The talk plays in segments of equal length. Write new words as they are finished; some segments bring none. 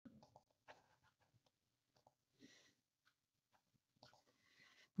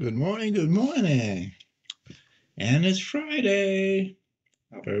Good morning, good morning. And it's Friday.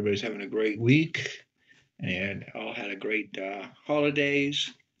 Hope everybody's having a great week and all had a great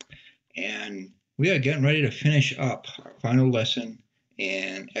holidays. And we are getting ready to finish up our final lesson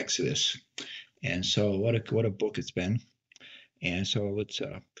in Exodus. And so what a book it's been. And so let's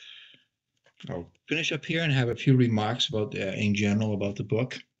I'll finish up here and have a few remarks about in general about the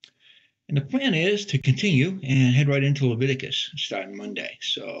book. And the plan is to continue and head right into Leviticus starting Monday.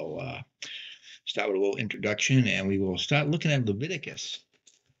 So start with a little introduction, and we will start looking at Leviticus,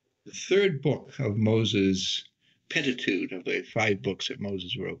 the third book of Moses' Pentateuch, of the 5 books that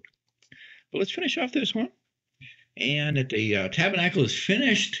Moses wrote. But let's finish off this one. And that the tabernacle is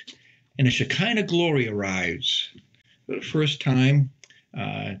finished, and the Shekinah glory arrives. For the first time,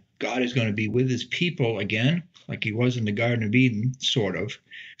 God is going to be with his people again, like he was in the Garden of Eden, sort of,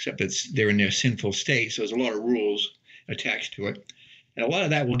 except that they're in their sinful state, so there's a lot of rules attached to it. And a lot of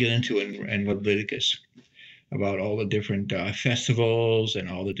that we'll get into in Leviticus, about all the different festivals and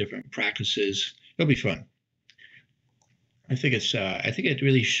all the different practices. It'll be fun. I think it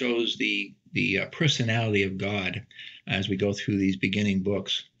really shows the personality of God as we go through these beginning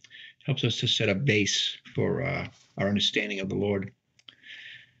books. It helps us to set a base for our understanding of the Lord.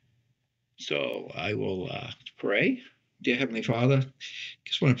 So I will pray. Dear Heavenly Father,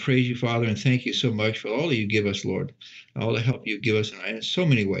 just want to praise you, Father, and thank you so much for all that you give us, Lord, all the help you give us in so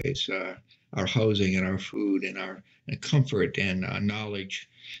many ways, our housing and our food and our comfort and knowledge,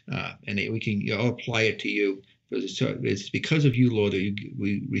 and we can all apply it to you. It's because of you, Lord, that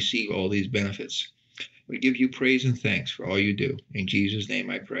we receive all these benefits. We give you praise and thanks for all you do. In Jesus'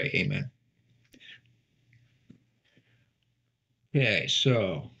 name I pray. Amen. Okay,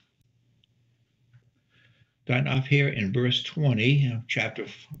 so starting off here in verse 20 of chapter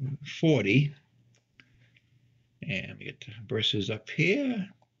 40. And we get the verses up here.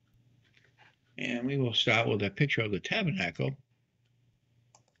 And we will start with a picture of the tabernacle.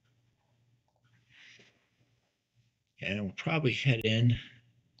 And we'll probably head in.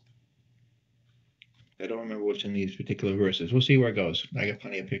 I don't remember what's in these particular verses. We'll see where it goes. I got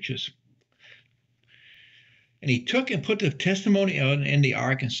plenty of pictures. And he took and put the testimony in the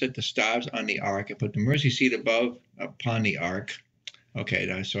ark and set the stars on the ark and put the mercy seat above upon the ark.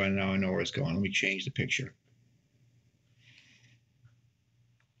 Okay, so now I know where it's going. Let me change the picture.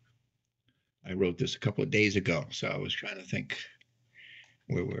 I wrote this a couple of days ago, so I was trying to think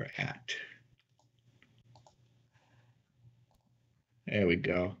where we're at. There we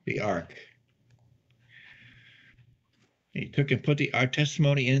go, the ark. He took and put our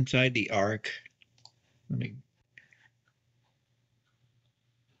testimony inside the ark. Let me.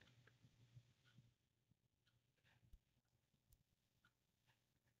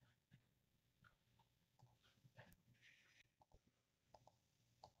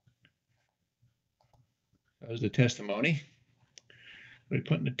 That was the testimony. We're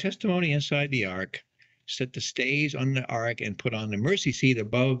putting the testimony inside the ark, set the stays on the ark, and put on the mercy seat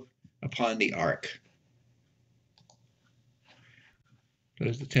above upon the ark.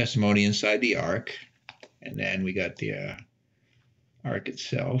 There's the testimony inside the ark. And then we got the ark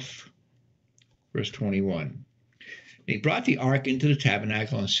itself. Verse 21. He brought the ark into the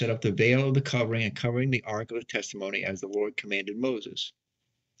tabernacle and set up the veil of the covering and covering the ark of the testimony as the Lord commanded Moses.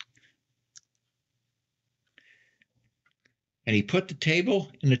 And he put the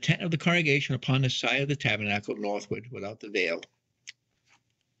table in the tent of the congregation upon the side of the tabernacle northward without the veil.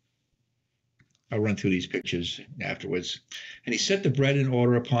 I'll run through these pictures afterwards. And he set the bread in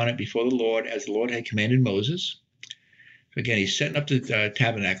order upon it before the Lord as the Lord had commanded Moses. So again, he's setting up the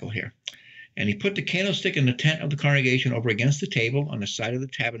tabernacle here. And he put the candlestick in the tent of the congregation over against the table on the side of the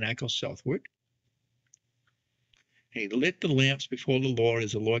tabernacle southward. And he lit the lamps before the Lord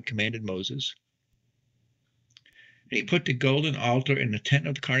as the Lord commanded Moses. And he put the golden altar in the tent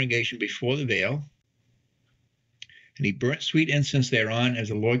of the congregation before the veil. And he burnt sweet incense thereon as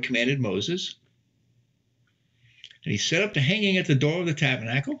the Lord commanded Moses. And he set up the hanging at the door of the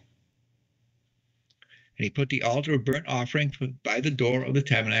tabernacle. And he put the altar of burnt offering by the door of the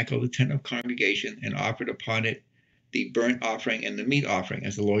tabernacle of the tent of congregation and offered upon it the burnt offering and the meat offering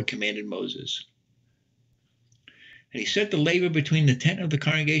as the Lord commanded Moses. And he set the laver between the tent of the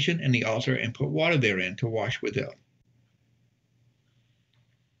congregation and the altar and put water therein to wash withal.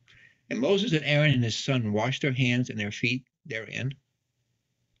 And Moses and Aaron and his son washed their hands and their feet therein.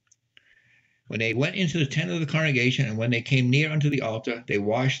 When they went into the tent of the congregation and when they came near unto the altar, they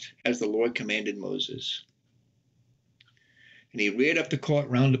washed as the Lord commanded Moses. And he reared up the court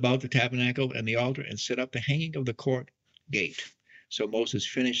round about the tabernacle and the altar and set up the hanging of the court gate. So Moses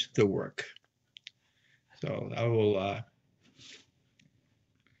finished the work. So I will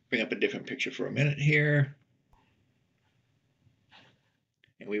bring up a different picture for a minute here.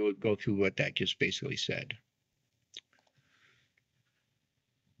 And we will go through what that just basically said.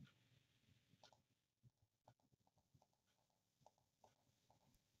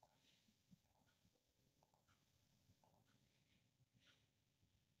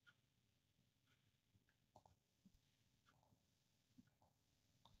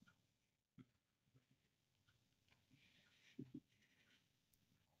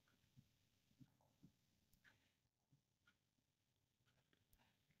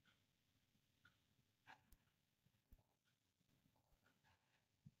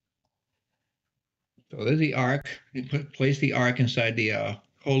 So there's the ark. You place the ark inside the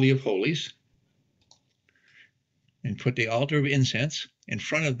Holy of Holies and put the altar of incense in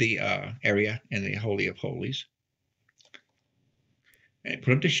front of the area in the Holy of Holies. And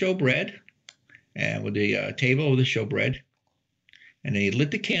put up the showbread and with the table of the showbread. And then he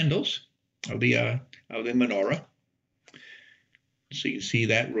lit the candles of the menorah. So you see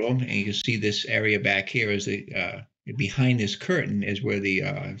that room, and you can see this area back here is the behind this curtain is where the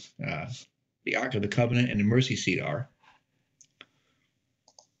Ark of the Covenant and the mercy seat are.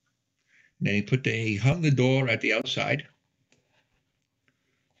 And then he hung the door at the outside.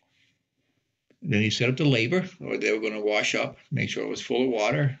 And then he set up the laver, or they were going to wash up, make sure it was full of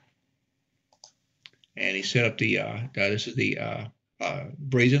water. And he set up this is the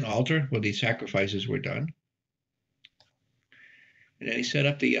brazen altar where the sacrifices were done. And then he set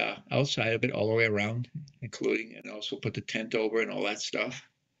up the outside of it all the way around, including, and also put the tent over and all that stuff.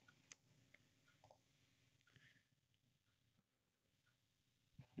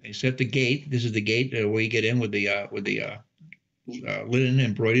 He set the gate. This is the gate where you get in with the linen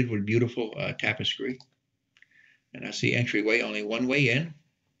embroidered with beautiful tapestry. And that's the entryway, only one way in.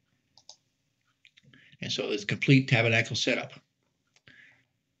 And so there's complete tabernacle setup.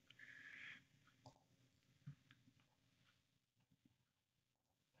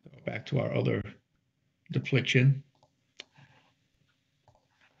 Back to our other depiction.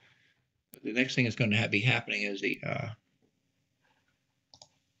 The next thing that's going to be happening is the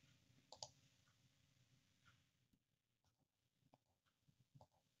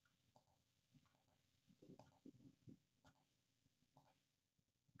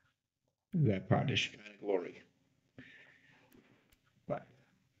that part is Shekinah glory. But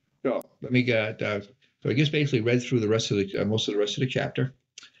so let me get. So I just basically read through the rest of the most of the rest of the chapter,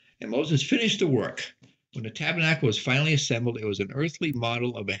 and Moses finished the work. When the tabernacle was finally assembled, it was an earthly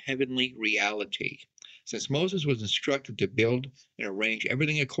model of a heavenly reality. Since Moses was instructed to build and arrange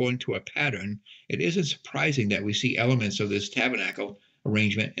everything according to a pattern, it isn't surprising that we see elements of this tabernacle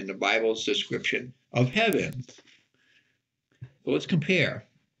arrangement in the Bible's description of heaven. So let's compare.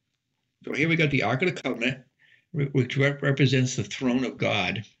 So here we got the Ark of the Covenant, which represents the throne of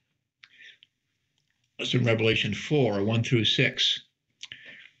God. That's in Revelation 4, 1 through 6.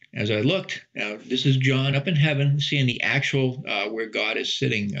 As I looked, now this is John up in heaven, seeing the actual where God is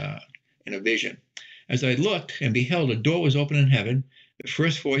sitting in a vision. As I looked and beheld, a door was open in heaven. The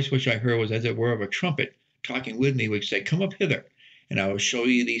first voice which I heard was as it were of a trumpet talking with me, which said, "Come up hither, and I will show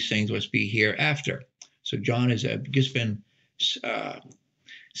you these things which be hereafter." So John has just been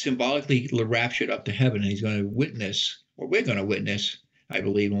symbolically raptured up to heaven, and he's going to witness, or we're going to witness, I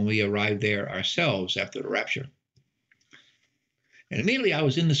believe, when we arrive there ourselves after the rapture. And immediately I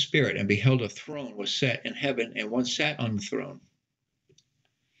was in the Spirit, and beheld a throne was set in heaven, and one sat on the throne.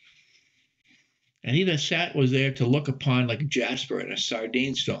 And he that sat was there to look upon like a jasper and a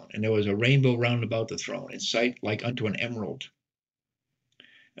sardine stone, and there was a rainbow round about the throne, in sight like unto an emerald.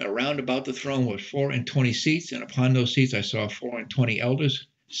 And around about the throne were 24 seats, and upon those seats I saw 24 elders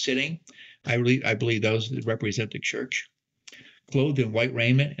sitting. I believe those represent the church, clothed in white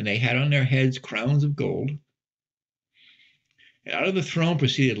raiment, and they had on their heads crowns of gold. And out of the throne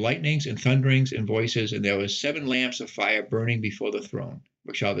proceeded lightnings and thunderings and voices, and there were 7 lamps of fire burning before the throne,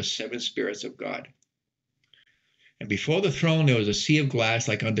 which are the 7 spirits of God. And before the throne there was a sea of glass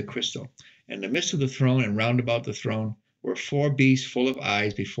like unto crystal. And in the midst of the throne and round about the throne were 4 beasts full of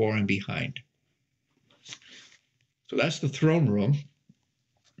eyes before and behind. So that's the throne room.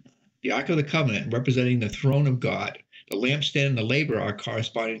 The Ark of the Covenant representing the throne of God. The lampstand and the laver are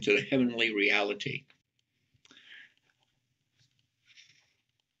corresponding to the heavenly reality.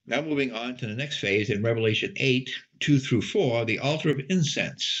 Now moving on to the next phase in Revelation 8, 2 through 4, the altar of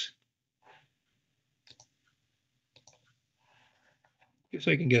incense. Just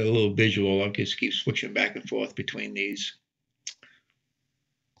so I can get a little visual, I'll just keep switching back and forth between these.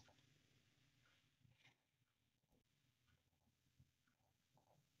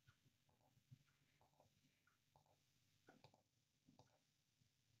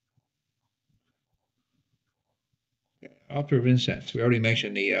 altar of incense. We already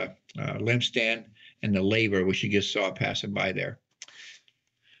mentioned the lampstand and the laver, which you just saw passing by there.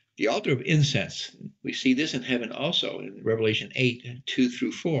 The altar of incense, we see this in heaven also in Revelation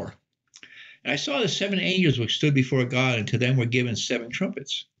 8:2-4. And I saw the 7 angels which stood before God, and to them were given 7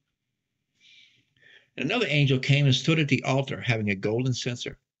 trumpets. And another angel came and stood at the altar, having a golden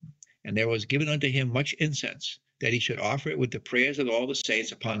censer. And there was given unto him much incense, that he should offer it with the prayers of all the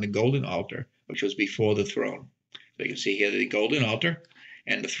saints upon the golden altar, which was before the throne. So you can see here the golden altar,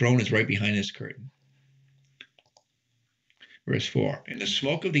 and the throne is right behind this curtain. Verse 4, and the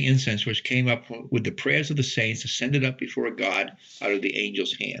smoke of the incense which came up with the prayers of the saints ascended up before God out of the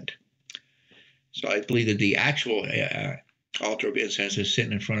angel's hand. So I believe that the actual altar of incense is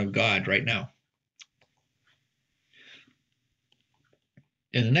sitting in front of God right now.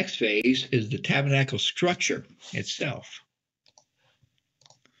 And the next phase is the tabernacle structure itself.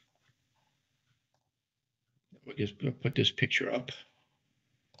 We'll just put this picture up.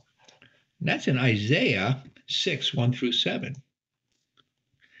 And that's in Isaiah 6:1-7.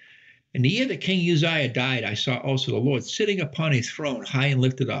 In the year that King Uzziah died, I saw also the Lord sitting upon a throne high and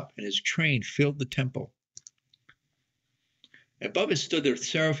lifted up, and his train filled the temple. Above it stood the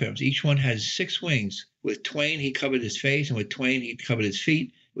seraphims. Each one has 6 wings. With twain he covered his face, and with twain he covered his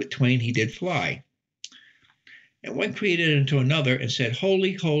feet. With twain he did fly. And one created unto another and said,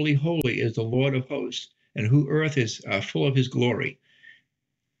 Holy, holy, holy is the Lord of hosts, and who earth is full of his glory.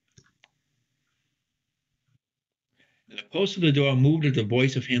 And the post of the door moved at the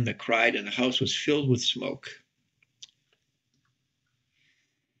voice of him that cried, and the house was filled with smoke.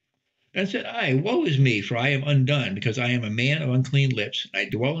 And said I, woe is me, for I am undone, because I am a man of unclean lips, and I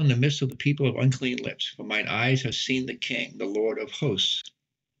dwell in the midst of the people of unclean lips, for mine eyes have seen the King, the Lord of hosts.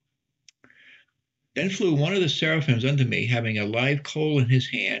 Then flew one of the seraphims unto me, having a live coal in his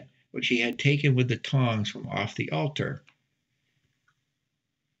hand, which he had taken with the tongs from off the altar.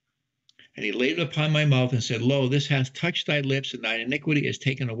 And he laid it upon my mouth and said, Lo, this hath touched thy lips, and thine iniquity is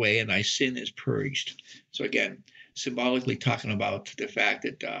taken away, and thy sin is purged. So again, symbolically talking about the fact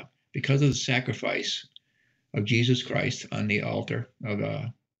that because of the sacrifice of Jesus Christ on the altar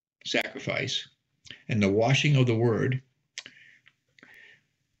of sacrifice and the washing of the word,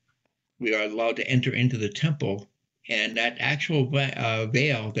 we are allowed to enter into the temple, and that actual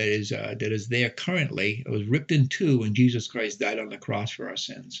veil that is there currently, it was ripped in two when Jesus Christ died on the cross for our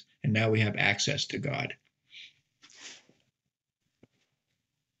sins, and now we have access to God.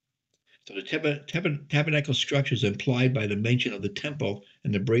 So the tabernacle structure is implied by the mention of the temple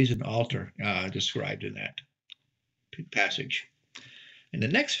and the brazen altar described in that passage. And the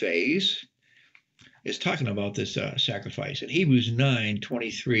next phase is talking about this sacrifice in Hebrews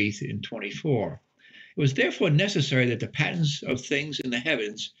 9:23-24. It was therefore necessary that the patterns of things in the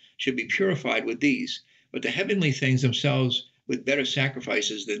heavens should be purified with these, but the heavenly things themselves with better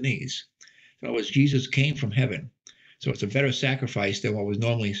sacrifices than these. In other words, Jesus came from heaven, so it's a better sacrifice than what was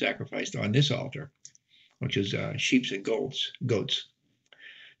normally sacrificed on this altar, which is sheep and goats.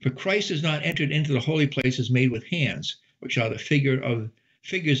 For Christ is not entered into the holy places made with hands, which are the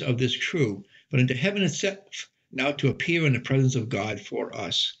figures of this true, but into heaven itself, now to appear in the presence of God for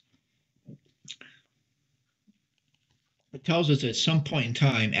us. It tells us at some point in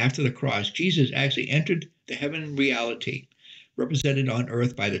time after the cross, Jesus actually entered the heaven reality, represented on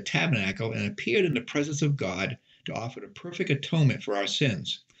earth by the tabernacle, and appeared in the presence of God to offer the perfect atonement for our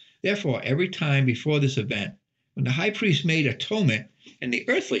sins. Therefore, every time before this event, when the high priest made atonement in the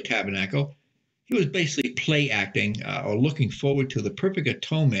earthly tabernacle, he was basically play acting or looking forward to the perfect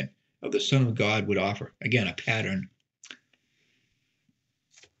atonement of the Son of God would offer. Again, a pattern.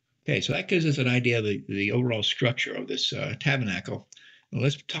 Okay, so that gives us an idea of the overall structure of this tabernacle. Now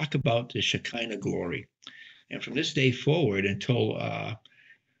let's talk about the Shekinah glory. And from this day forward until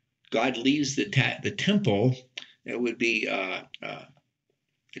God leaves the temple, it would be the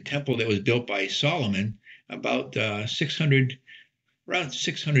temple that was built by Solomon about around 600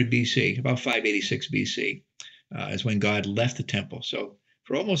 BC, about 586 BC, is when God left the temple. So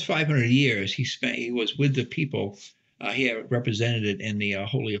for almost 500 years, he was with the people. He represented it in the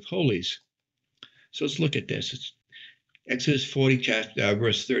Holy of Holies. So let's look at this. It's Exodus 40,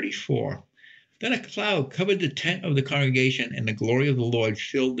 verse 34. Then a cloud covered the tent of the congregation, and the glory of the Lord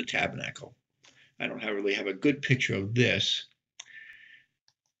filled the tabernacle. I don't really have a good picture of this.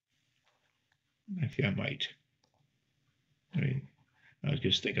 I think I might. I was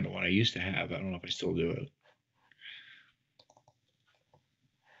just thinking of what I used to have. I don't know if I still do it.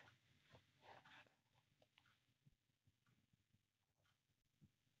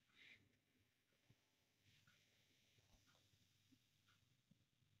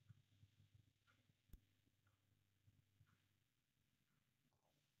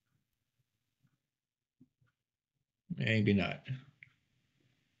 Maybe not.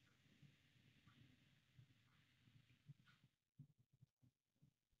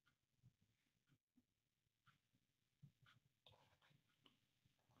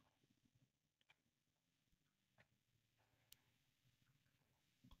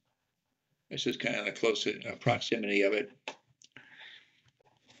 This is kind of the close proximity of it.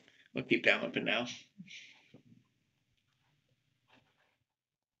 We'll keep that one for now.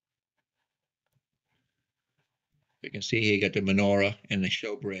 You can see here you got the menorah and the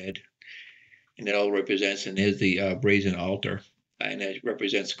showbread, and it all represents, and here's the brazen altar, and it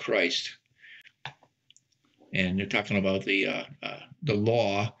represents Christ. And they're talking about the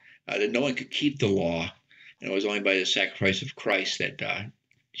law, that no one could keep the law, and it was only by the sacrifice of Christ that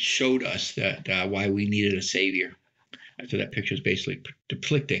showed us that why we needed a savior. After that picture is basically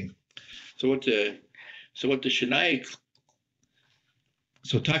depicting. So what the Shekinah,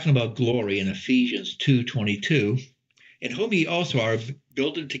 so talking about glory in Ephesians 2:22, in whom ye also are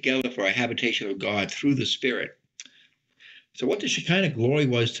builded together for a habitation of God through the Spirit. So what the Shekinah glory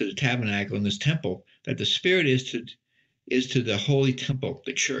was to the tabernacle in this temple, that the Spirit is to the holy temple,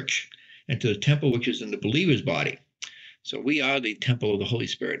 the church, and to the temple which is in the believer's body. So we are the temple of the Holy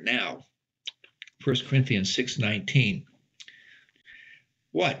Spirit now. 1 Corinthians 6:19.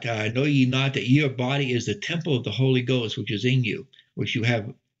 What? Know ye not that your body is the temple of the Holy Ghost, which is in you, which you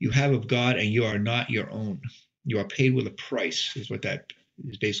have of God, and you are not your own. You are paid with a price, is what that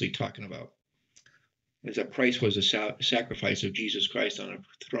is basically talking about. As a price was the sacrifice of Jesus Christ on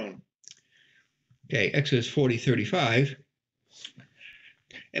the throne. Okay, Exodus 40:35.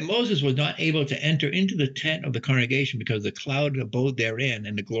 And Moses was not able to enter into the tent of the congregation because the cloud abode therein,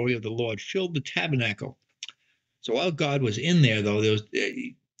 and the glory of the Lord filled the tabernacle. So while God was in there, though,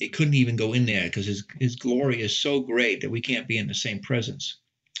 they couldn't even go in there because his glory is so great that we can't be in the same presence.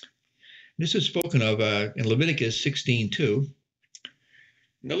 This is spoken of in Leviticus 16:2.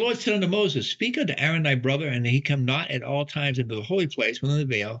 And the Lord said unto Moses, speak unto Aaron thy brother, and he come not at all times into the holy place within the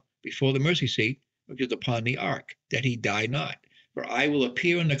veil, before the mercy seat, which is upon the ark, that he die not. For I will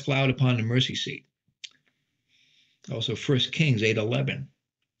appear in the cloud upon the mercy seat. Also 1 Kings 8:11.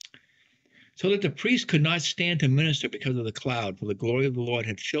 So that the priest could not stand to minister because of the cloud, for the glory of the Lord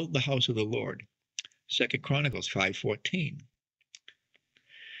had filled the house of the Lord. 2 Chronicles 5:14.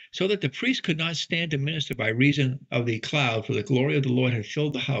 So that the priest could not stand to minister by reason of the cloud, for the glory of the Lord had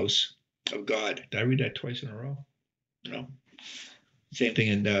filled the house of God. Did I read that twice in a row? No. Same thing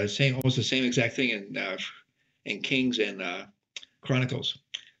in almost the same exact thing in Kings and Chronicles.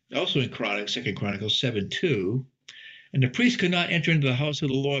 Also in 2 Chronicles 7:2. And the priest could not enter into the house of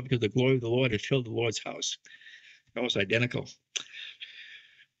the Lord because the glory of the Lord had filled the Lord's house. Almost identical.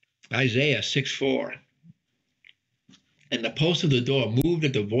 Isaiah 6:4. And the post of the door moved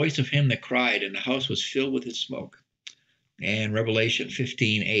at the voice of him that cried, and the house was filled with his smoke. And Revelation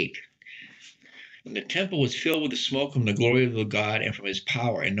 15:8. And the temple was filled with the smoke from the glory of the God and from his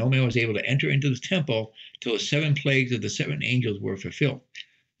power, and no man was able to enter into the temple till the 7 plagues of the 7 angels were fulfilled.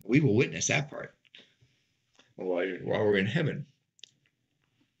 We will witness that part while we're in heaven.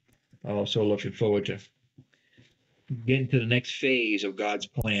 I'm also looking forward to getting to the next phase of God's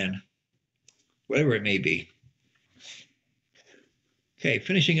plan, whatever it may be. Okay,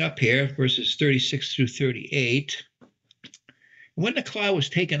 finishing up here, verses 36 through 38. When the cloud was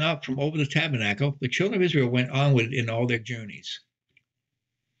taken up from over the tabernacle, the children of Israel went onward in all their journeys.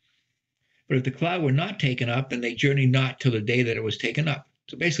 But if the cloud were not taken up, then they journeyed not till the day that it was taken up.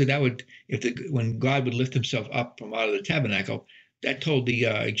 So basically, that would, when God would lift himself up from out of the tabernacle, that told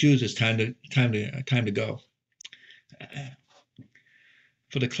the Jews it's time to go.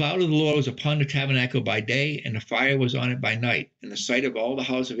 For the cloud of the Lord was upon the tabernacle by day, and the fire was on it by night, in the sight of all the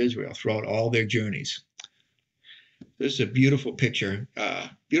house of Israel throughout all their journeys. This is a beautiful picture,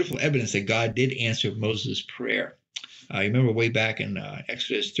 beautiful evidence that God did answer Moses' prayer. You remember way back in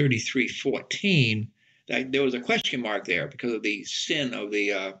Exodus 33:14, that there was a question mark there because of the sin of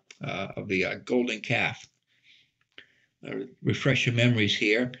the golden calf. Refresh your memories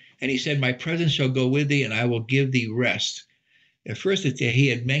here. And he said, my presence shall go with thee, and I will give thee rest. At first, he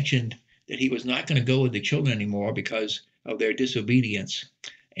had mentioned that he was not going to go with the children anymore because of their disobedience.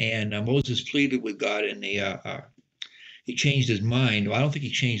 And Moses pleaded with God, and he changed his mind. Well, I don't think he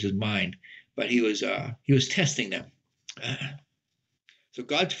changed his mind, but he was testing them. So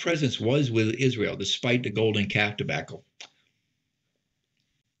God's presence was with Israel despite the golden calf debacle.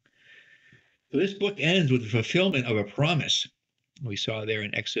 So this book ends with the fulfillment of a promise we saw there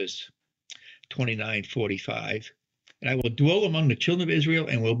in Exodus 29:45. And I will dwell among the children of Israel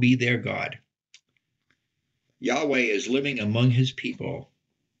and will be their God. Yahweh is living among his people.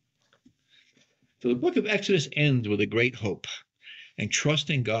 So the book of Exodus ends with a great hope, and trust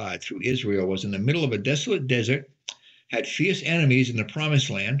in God through Israel was in the middle of a desolate desert, had fierce enemies in the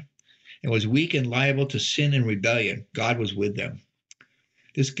promised land, and was weak and liable to sin and rebellion. God was with them.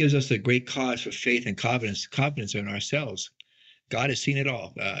 This gives us a great cause for faith and confidence in ourselves. God has seen it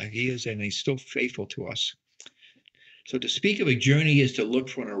all. He is, and he's still faithful to us. So to speak of a journey is to look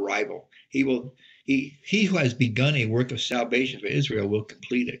for an arrival. He who has begun a work of salvation for Israel will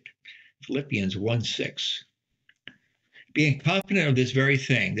complete it. Philippians 1:6. Being confident of this very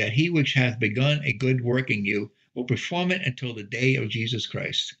thing, that he which hath begun a good work in you will perform it until the day of Jesus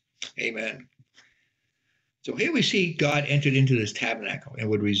Christ. Amen. So here we see God entered into this tabernacle and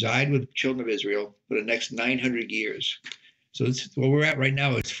would reside with the children of Israel for the next 900 years. So this is where we're at right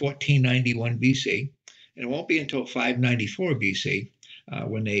now. It's 1491 BC, and it won't be until 594 BC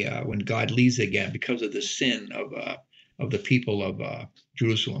when God leaves again because of the sin of the people of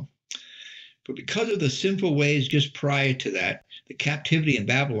Jerusalem. But because of the sinful ways just prior to that, the captivity in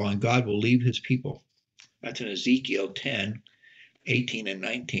Babylon, God will leave his people. That's in Ezekiel 10:18 and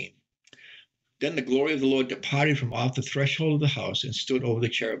 19. Then the glory of the Lord departed from off the threshold of the house and stood over the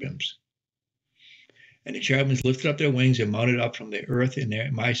cherubims. And the cherubims lifted up their wings and mounted up from the earth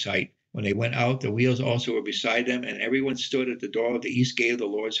in my sight. When they went out, the wheels also were beside them, and everyone stood at the door of the east gate of the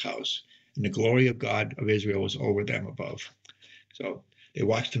Lord's house. And the glory of God of Israel was over them above. So they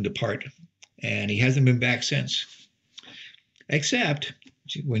watched him depart, and he hasn't been back since, except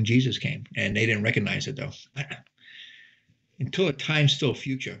when Jesus came, and they didn't recognize it, though. Until a time still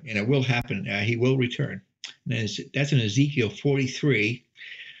future, and it will happen. He will return. And that's in Ezekiel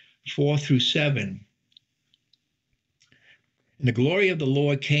 43:4-7. And the glory of the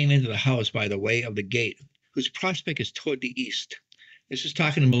Lord came into the house by the way of the gate, whose prospect is toward the east. This is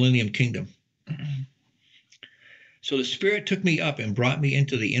talking the millennium kingdom. So the Spirit took me up and brought me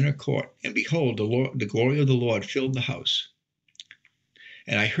into the inner court, and behold, the glory of the Lord filled the house.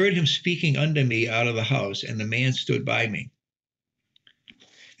 And I heard him speaking unto me out of the house, and the man stood by me.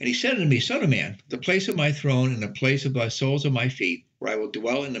 And he said unto me, Son of man, the place of my throne and the place of the soles of my feet, where I will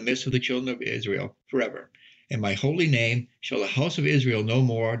dwell in the midst of the children of Israel forever. And my holy name shall the house of Israel no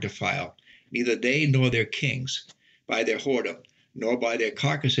more defile, neither they nor their kings, by their whoredom, nor by their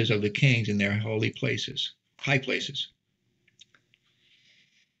carcasses of the kings in their holy places, high places.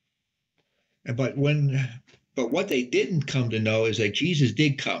 But what they didn't come to know is that Jesus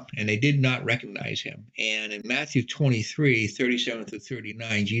did come, and they did not recognize him. And in Matthew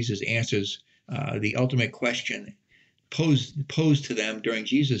 23:37-39, Jesus answers the ultimate question posed to them during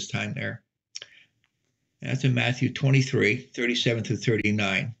Jesus' time there. That's in Matthew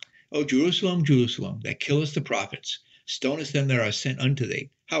 23:37-39. O Jerusalem, Jerusalem, that killest the prophets, stonest them that are sent unto thee.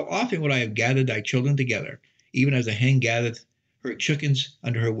 How often would I have gathered thy children together, even as a hen gathereth her chickens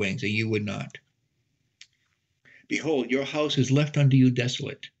under her wings, and you would not. Behold, your house is left unto you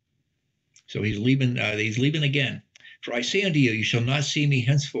desolate. So he's leaving again. For I say unto you, you shall not see me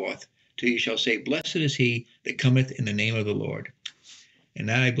henceforth, till you shall say, Blessed is he that cometh in the name of the Lord. And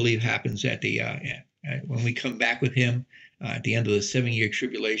that, I believe, happens at the when we come back with him at the end of the 7-year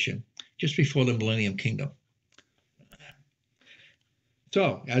tribulation, just before the millennium kingdom.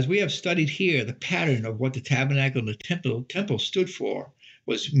 So, as we have studied here, the pattern of what the tabernacle and the temple stood for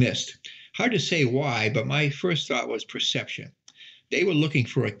was missed. Hard to say why, but my first thought was perception. They were looking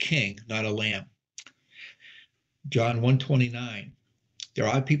for a king, not a lamb. John 1:29. There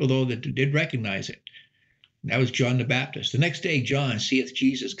are people, though, that did recognize it. And that was John the Baptist. The next day John seeth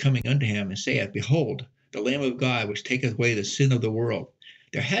Jesus coming unto him, and saith, Behold, the Lamb of God, which taketh away the sin of the world.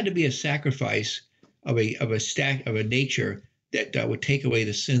 There had to be a sacrifice of a nature that would take away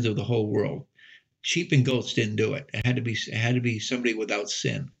the sins of the whole world. Sheep and goats didn't do it. It had to be somebody without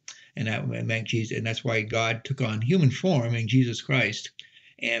sin. And that meant Jesus, and that's why God took on human form in Jesus Christ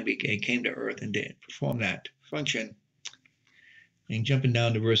and came to earth and did perform that function. And jumping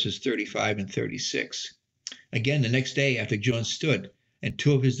down to verses 35 and 36. Again, the next day after John stood, and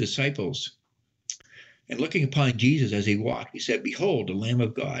 2 of his disciples, and looking upon Jesus as he walked, he said, Behold, the Lamb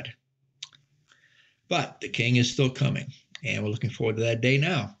of God. But the king is still coming, and we're looking forward to that day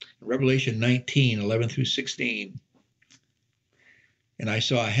now. Revelation 19:11-16. And I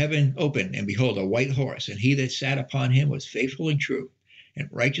saw heaven open, and behold, a white horse, and he that sat upon him was faithful and true. In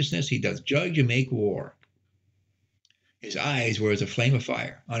righteousness he doth judge and make war. His eyes were as a flame of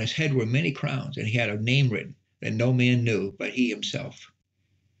fire. On his head were many crowns, and he had a name written that no man knew but he himself.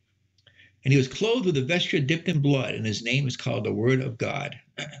 And he was clothed with a vesture dipped in blood, and his name is called the Word of God.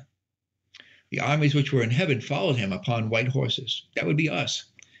 The armies which were in heaven followed him upon white horses. That would be us.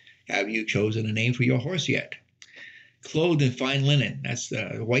 Have you chosen a name for your horse yet? clothed in fine linen. That's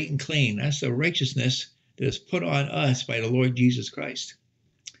the white and clean. That's the righteousness that is put on us by the Lord Jesus Christ.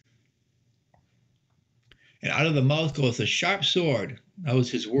 And out of the mouth goeth a sharp sword, that was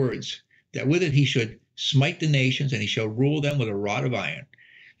his words, that with it he should smite the nations, and he shall rule them with a rod of iron.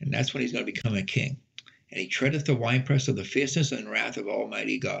 And that's when he's going to become a king. And he treadeth the winepress of the fierceness and wrath of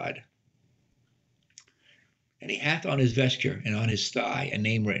Almighty God. And he hath on his vesture and on his thigh a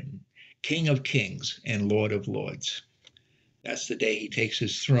name written, King of Kings and Lord of Lords. That's the day he takes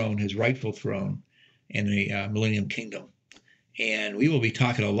his throne, his rightful throne, in the Millennium Kingdom. And we will be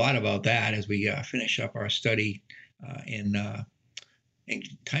talking a lot about that as we finish up our study in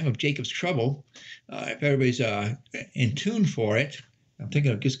time of Jacob's trouble. If everybody's in tune for it, I'm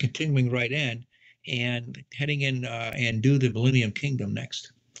thinking of just continuing right in and heading in and do the Millennium Kingdom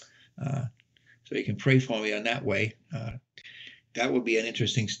next. So you can pray for me on that way. That would be an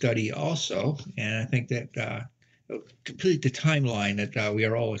interesting study also. And I think that it'll complete the timeline that we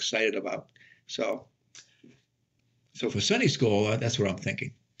are all excited about. So for Sunday school, that's what I'm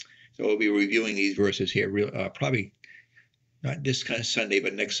thinking. So we'll be reviewing these verses here, probably not this kind of Sunday,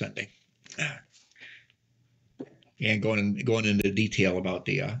 but next Sunday. And going into detail about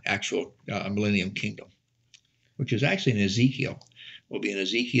the actual Millennium Kingdom, which is actually in Ezekiel. We'll be in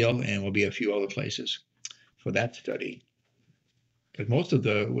Ezekiel, and we'll be a few other places for that study. Because most of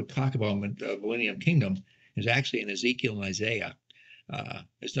we'll talk about the Millennium Kingdom is actually in Ezekiel and Isaiah.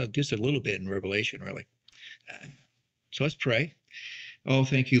 It's not just a little bit in Revelation, really. So let's pray. Oh,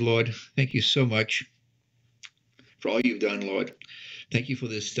 thank you, Lord. Thank you so much for all you've done, Lord. Thank you for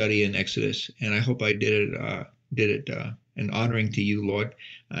this study in Exodus, and I hope I did it in honoring to you, Lord.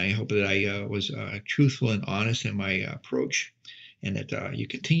 I hope that I was truthful and honest in my approach, and that you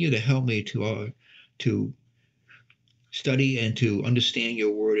continue to help me to study and to understand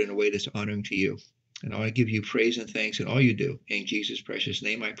your word in a way that's honoring to you. And I want to give you praise and thanks in all you do. In Jesus' precious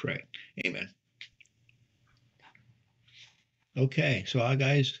name I pray. Amen. Okay, so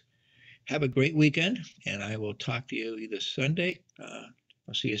guys, have a great weekend, and I will talk to you either Sunday.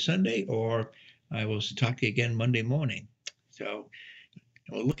 I'll see you Sunday, or I will talk to you again Monday morning. So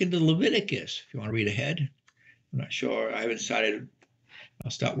we'll look into Leviticus if you want to read ahead. I'm not sure. I haven't decided.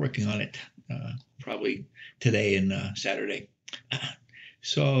 I'll start working on it probably today and Saturday.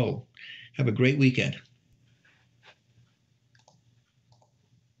 So have a great weekend.